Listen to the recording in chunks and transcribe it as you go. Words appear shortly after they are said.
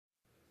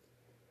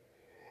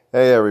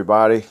Hey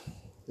everybody,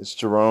 it's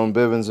Jerome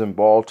Bivens in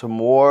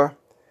Baltimore,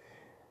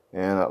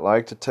 and I'd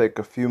like to take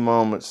a few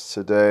moments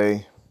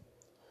today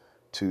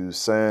to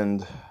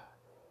send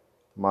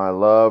my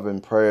love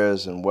and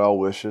prayers and well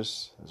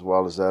wishes, as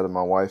well as that of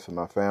my wife and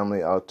my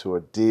family, out to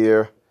a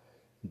dear,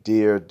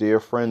 dear,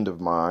 dear friend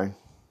of mine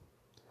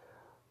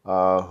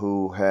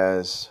who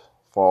has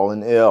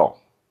fallen ill.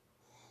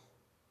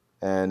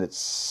 And it's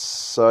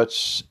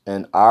such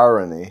an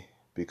irony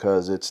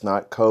because it's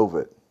not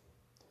COVID.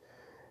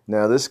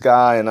 Now, this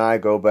guy and I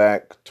go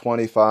back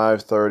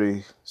 25,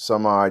 30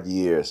 some odd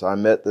years. I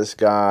met this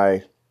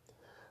guy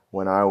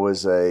when I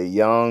was a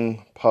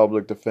young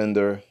public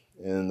defender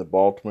in the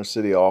Baltimore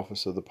City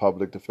office of the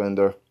public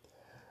defender.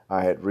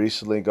 I had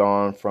recently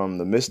gone from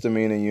the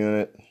misdemeanor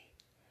unit,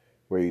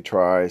 where you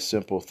try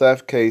simple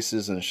theft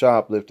cases and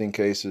shoplifting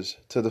cases,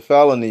 to the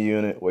felony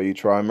unit, where you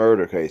try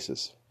murder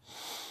cases.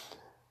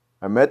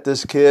 I met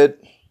this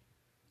kid.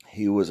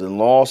 He was in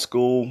law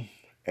school,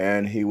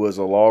 and he was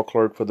a law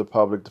clerk for the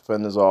public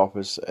defender's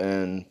office,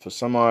 and for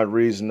some odd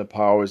reason, the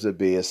powers that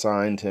be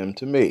assigned him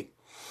to me.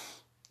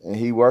 And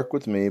he worked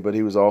with me, but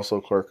he was also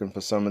clerking for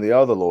some of the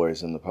other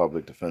lawyers in the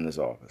public defender's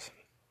office.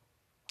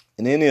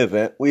 In any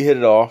event, we hit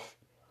it off.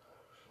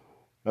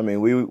 I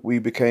mean, we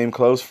became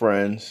close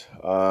friends,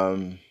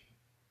 and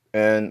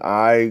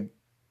I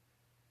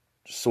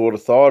sort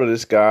of thought of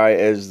this guy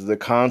as the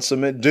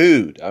consummate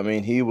dude. I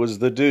mean, he was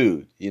the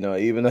dude.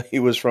 Even though he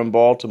was from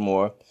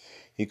Baltimore,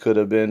 he could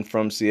have been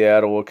from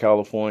Seattle or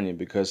California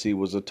because he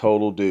was a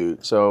total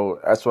dude.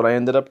 So that's what I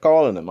ended up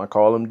calling him. I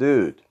call him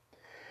Dude.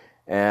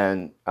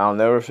 And I'll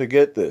never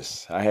forget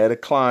this. I had a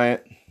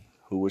client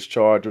who was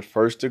charged with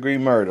first-degree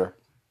murder,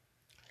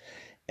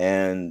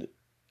 and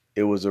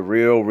it was a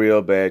real,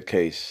 real bad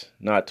case.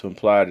 Not to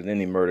imply that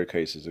any murder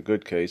case is a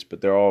good case,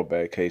 but they're all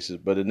bad cases.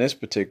 But in this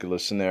particular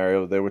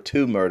scenario, there were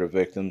two murder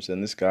victims,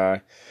 and this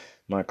guy,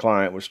 my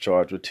client, was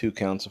charged with 2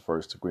 counts of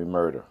first-degree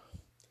murder.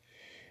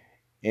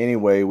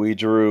 Anyway, we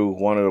drew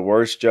one of the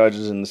worst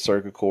judges in the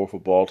circuit court for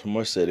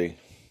Baltimore City,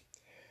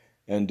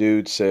 and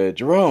Dude said,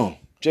 "Jerome,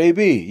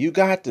 JB, you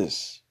got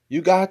this.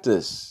 You got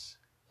this."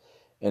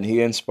 And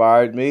he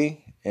inspired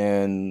me,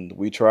 and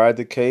we tried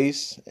the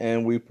case,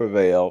 and we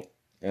prevailed.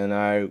 And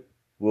I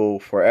will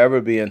forever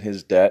be in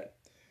his debt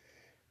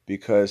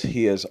because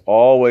he has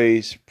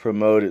always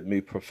promoted me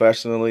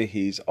professionally.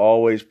 He's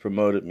always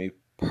promoted me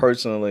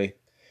personally,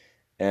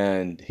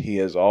 and he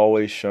has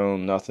always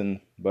shown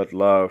nothing but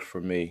love for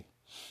me.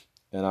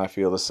 And I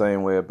feel the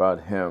same way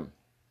about him.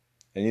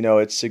 And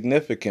it's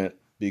significant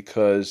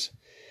because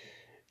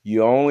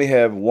you only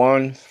have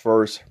one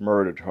first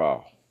murder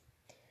trial.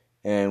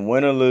 And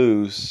win or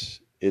lose,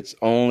 it's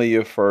only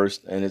your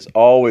first, and it's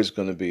always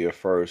going to be your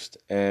first.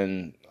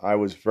 And I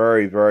was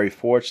very, very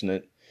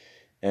fortunate,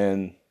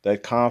 and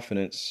that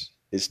confidence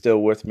is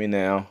still with me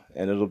now,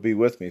 and it'll be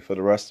with me for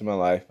the rest of my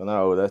life, and I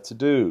owe that to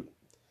Dude.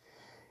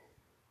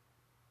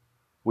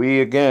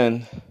 We,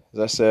 again, as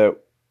I said,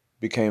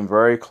 became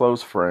very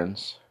close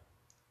friends.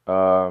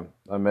 I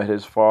met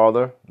his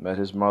father, met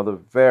his mother,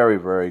 very,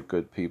 very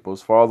good people.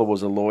 His father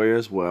was a lawyer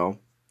as well,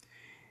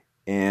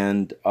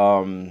 and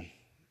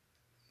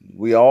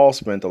we all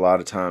spent a lot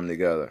of time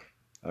together.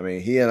 I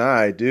mean, he and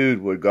I,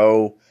 Dude, would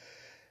go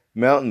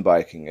mountain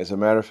biking. As a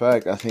matter of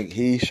fact, I think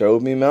he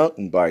showed me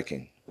mountain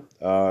biking,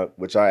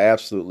 which I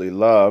absolutely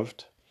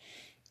loved.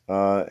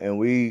 And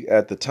we,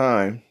 at the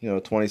time,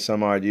 20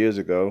 some odd years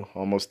ago,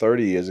 almost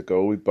 30 years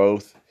ago, we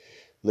both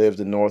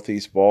lived in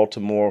Northeast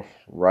Baltimore,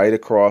 right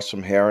across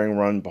from Herring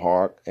Run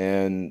Park.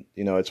 And,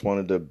 it's one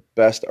of the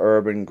best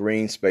urban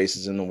green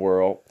spaces in the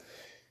world.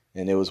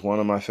 And it was one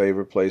of my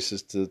favorite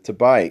places to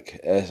bike.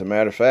 As a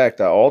matter of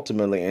fact, I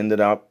ultimately ended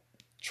up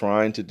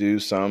trying to do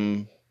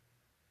some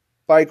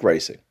bike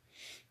racing,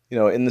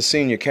 in the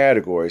senior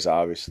categories,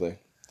 obviously.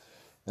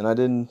 And I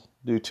didn't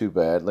do too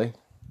badly.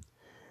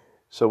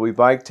 So we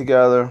biked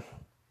together.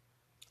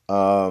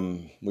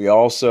 We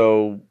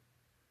also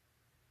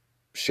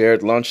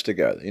shared lunch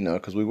together,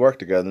 because we worked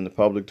together in the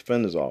public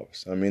defender's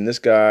office. I mean, this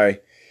guy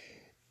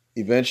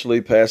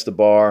eventually passed the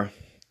bar.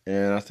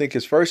 And I think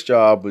his first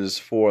job was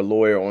for a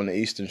lawyer on the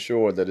Eastern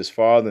Shore that his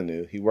father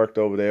knew. He worked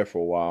over there for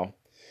a while.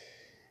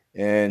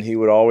 And he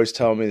would always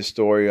tell me the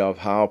story of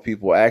how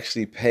people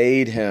actually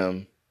paid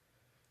him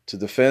to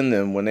defend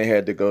them when they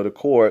had to go to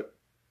court,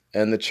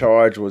 and the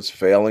charge was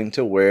failing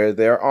to wear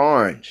their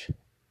orange.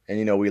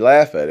 And, we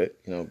laugh at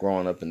it,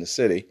 growing up in the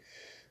city.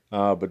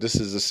 But this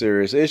is a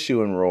serious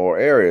issue in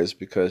rural areas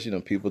because,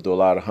 people do a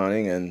lot of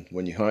hunting, and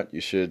when you hunt,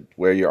 you should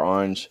wear your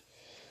orange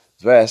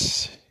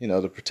vests,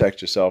 to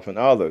protect yourself and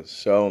others.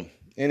 So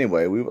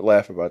anyway, we would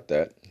laugh about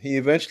that. He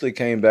eventually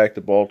came back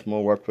to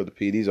Baltimore, worked for the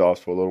PD's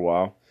office for a little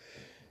while,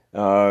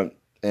 and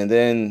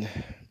then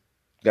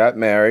got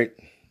married.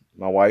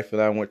 My wife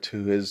and I went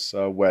to his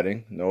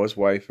wedding. Know his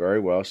wife very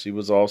well. She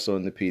was also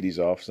in the PD's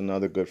office,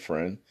 another good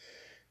friend.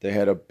 They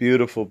had a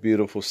beautiful,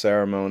 beautiful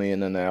ceremony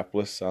in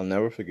Annapolis. I'll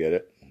never forget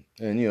it.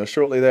 And,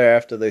 shortly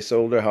thereafter, they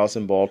sold their house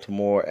in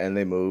Baltimore and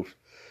they moved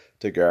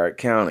to Garrett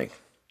County.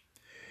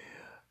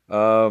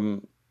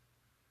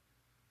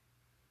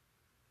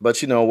 But,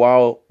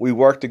 while we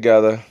worked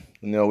together,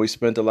 we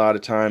spent a lot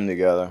of time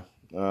together.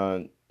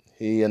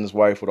 He and his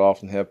wife would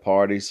often have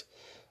parties.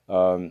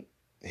 Um,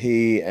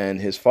 he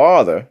and his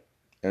father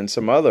and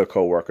some other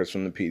co-workers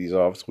from the PD's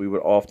office, we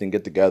would often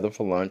get together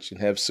for lunch and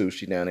have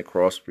sushi down at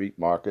Cross Street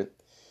Market.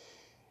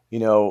 You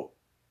know,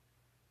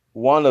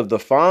 one of the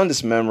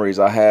fondest memories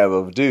I have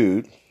of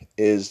Dude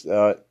is, he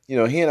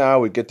and I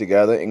would get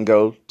together and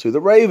go to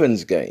the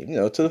Ravens game,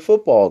 to the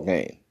football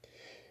game.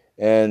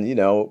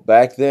 And,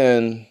 back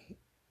then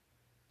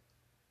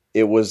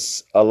it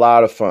was a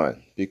lot of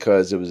fun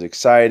because it was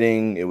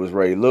exciting. It was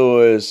Ray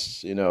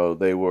Lewis.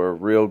 They were a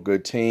real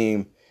good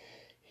team.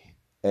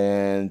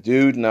 And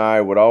Dude and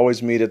I would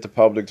always meet at the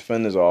public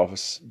defender's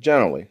office,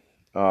 generally.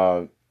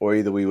 Or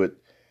either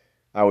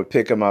I would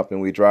pick him up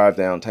and we'd drive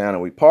downtown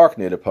and we'd park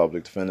near the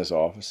public defender's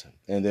office.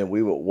 And then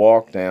we would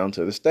walk down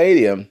to the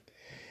stadium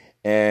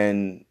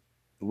and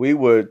we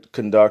would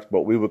conduct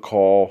what we would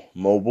call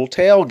mobile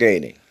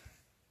tailgating,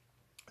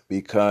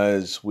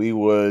 because we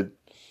would,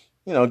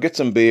 get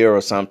some beer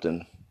or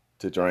something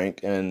to drink,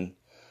 and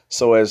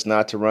so as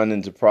not to run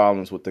into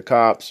problems with the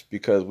cops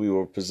because we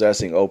were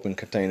possessing open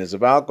containers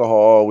of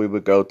alcohol, we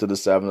would go to the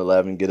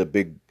 7-Eleven, get a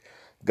big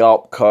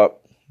gulp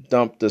cup,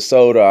 dump the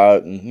soda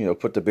out, and,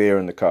 put the beer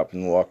in the cup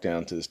and walk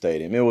down to the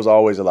stadium. It was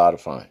always a lot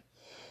of fun.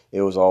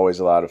 It was always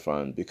a lot of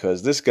fun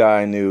because this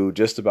guy knew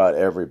just about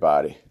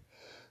everybody.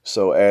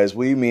 So as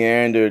we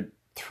meandered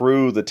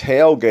through the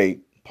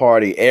tailgate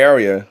party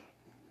area,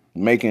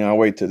 making our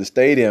way to the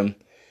stadium,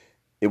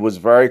 it was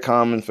very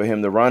common for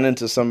him to run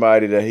into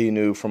somebody that he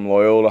knew from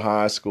Loyola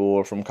High School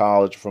or from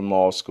college or from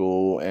law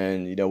school.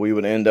 And, we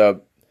would end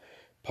up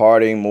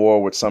partying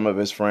more with some of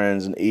his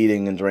friends and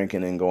eating and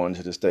drinking and going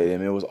to the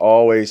stadium. It was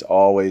always,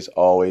 always,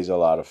 always a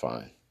lot of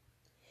fun.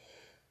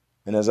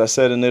 And as I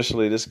said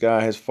initially, this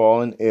guy has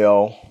fallen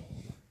ill.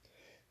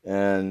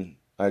 And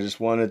I just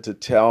wanted to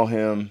tell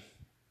him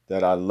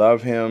that I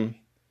love him,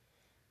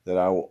 that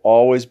I will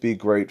always be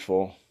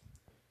grateful,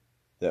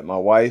 that my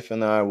wife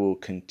and I will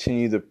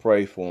continue to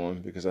pray for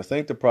him because I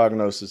think the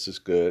prognosis is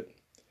good.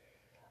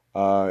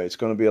 It's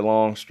going to be a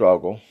long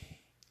struggle,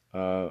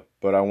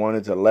 but I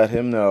wanted to let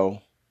him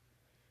know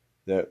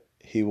that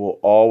he will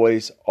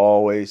always,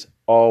 always,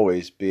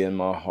 always be in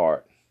my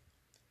heart.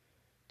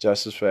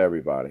 Justice for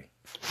everybody.